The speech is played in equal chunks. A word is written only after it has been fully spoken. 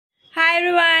Hi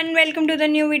everyone, welcome to the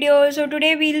new video. So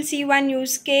today we'll see one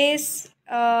use case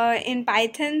in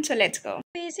Python. So let's go.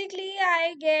 Basically,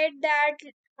 I get that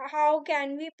how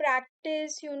can we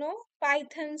practice,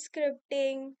 Python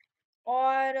scripting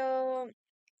or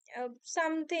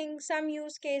some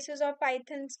use cases of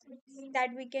Python scripting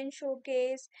that we can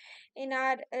showcase in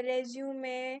our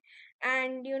resume.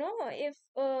 And if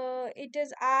it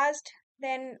is asked,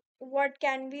 then what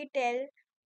can we tell?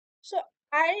 So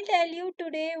I'll tell you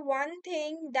today one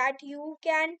thing that you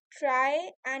can try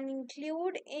and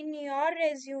include in your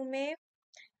resume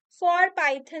for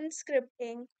Python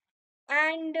scripting.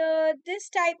 And this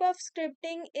type of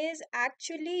scripting is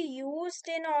actually used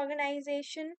in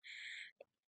organization.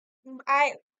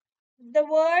 I the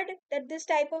word that this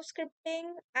type of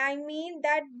scripting, I mean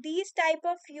that these type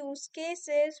of use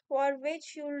cases for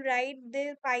which you'll write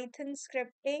the Python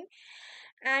scripting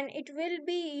and it will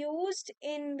be used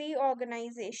in the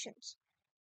organizations.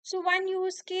 So one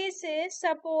use case is,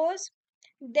 suppose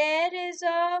there is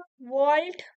a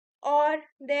vault or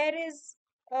there is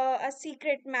a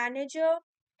secret manager,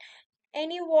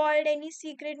 any vault, any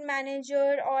secret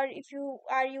manager, or if you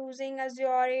are using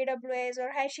Azure, AWS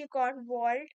or HashiCorp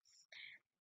vault,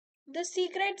 the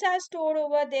secrets are stored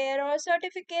over there or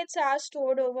certificates are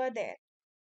stored over there.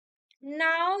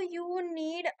 Now you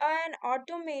need an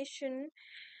automation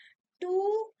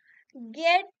to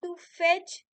get to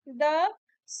fetch the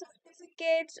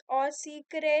certificates or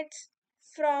secrets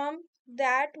from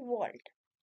that vault.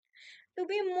 To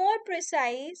be more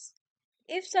precise,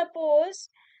 if suppose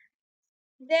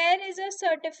there is a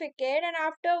certificate and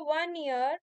after 1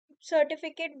 year,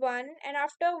 certificate 1, and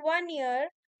after 1 year,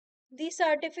 the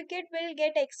certificate will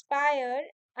get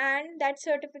expired and that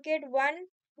certificate 1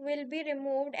 will be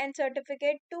removed and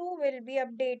certificate 2 will be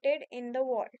updated in the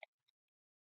vault.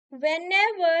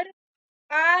 Whenever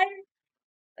our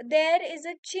there is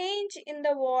a change in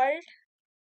the vault,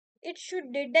 it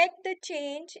should detect the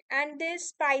change and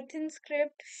this Python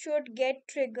script should get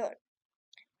triggered.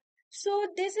 So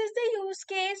this is the use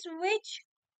case which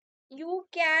you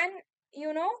can,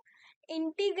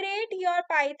 integrate your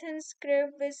Python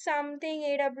script with something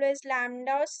AWS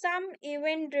Lambda or some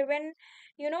event driven,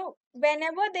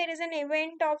 whenever there is an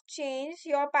event of change,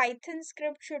 your Python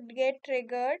script should get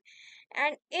triggered.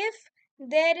 And if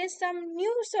there is some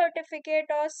new certificate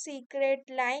or secret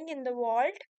lying in the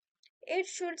vault, it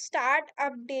should start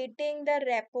updating the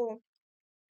repo.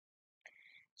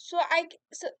 So I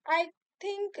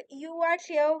think you are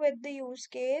clear with the use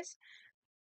case.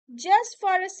 Just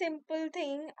for a simple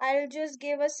thing, I'll just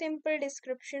give a simple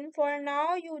description. For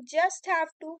now, you just have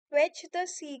to fetch the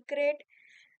secret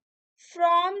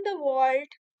from the vault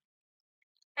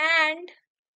and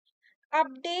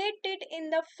update it in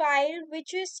the file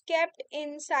which is kept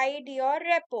inside your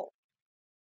repo.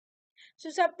 So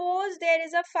suppose there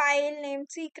is a file named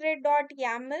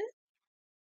secret.yaml.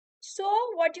 So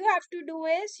what you have to do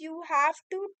is you have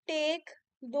to take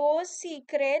those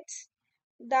secrets,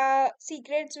 the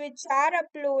secrets which are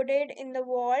uploaded in the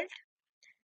vault,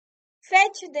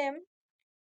 fetch them,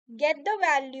 get the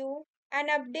value, and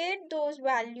update those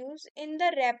values in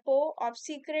the repo of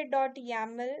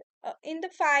secret.yaml in the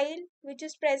file which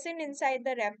is present inside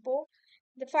the repo.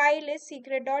 The file is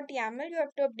secret.yaml. You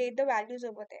have to update the values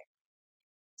over there.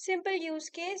 Simple use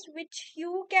case which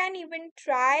you can even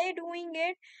try doing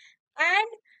it, and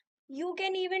you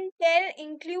can even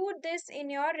include this in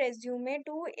your resume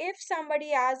too if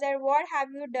somebody asks that what have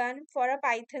you done for a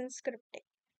Python scripting.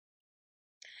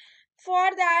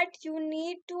 For that you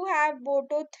need to have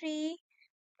Boto 3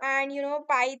 and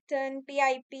Python,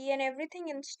 pip and everything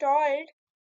installed.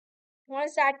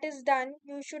 Once that is done,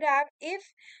 you should have,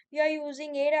 if you are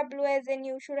using AWS, then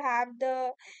you should have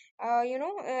the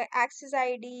access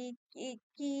ID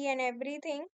key and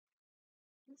everything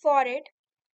for it.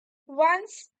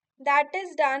 Once that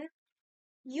is done,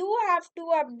 you have to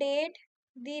update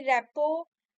the repo,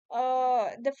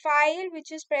 the file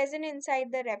which is present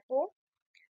inside the repo.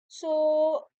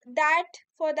 So that,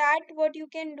 for that, what you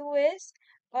can do is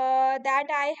that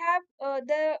I have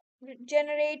the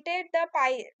generated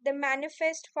the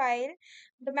manifest file,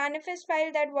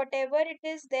 that whatever it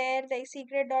is there, the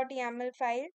secret.yaml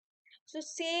file. So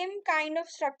same kind of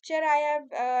structure I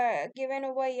have given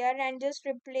over here, and just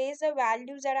replace the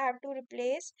values that I have to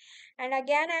replace, and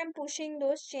again I am pushing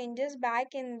those changes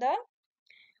back in the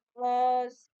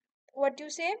what you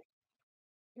say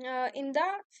in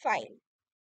the file.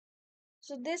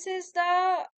 So this is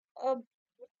the uh,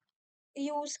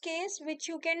 use case which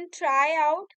you can try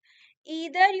out.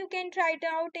 Either you can try it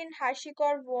out in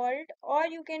HashiCorp Vault, or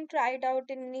you can try it out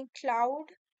in any cloud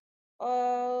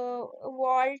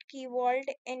vault, key vault,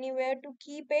 anywhere to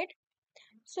keep it.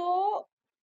 So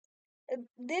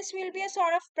this will be a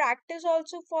sort of practice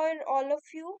also for all of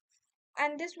you,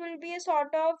 and this will be a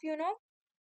sort of,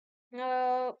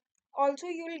 also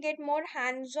you will get more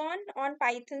hands on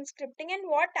Python scripting and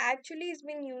what actually is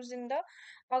being used in the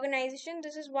organization.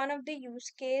 This is one of the use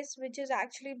case which is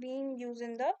actually being used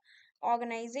in the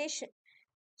organization.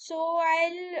 So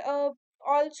I'll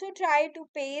also try to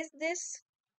paste this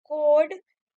code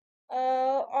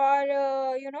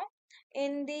or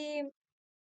in the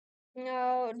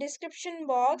description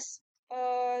box.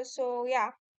 So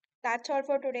yeah, that's all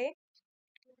for today.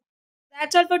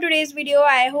 That's all for today's video.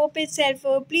 I hope it's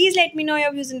helpful. Please let me know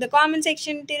your views in the comment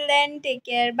section. Till then, take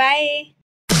care. Bye.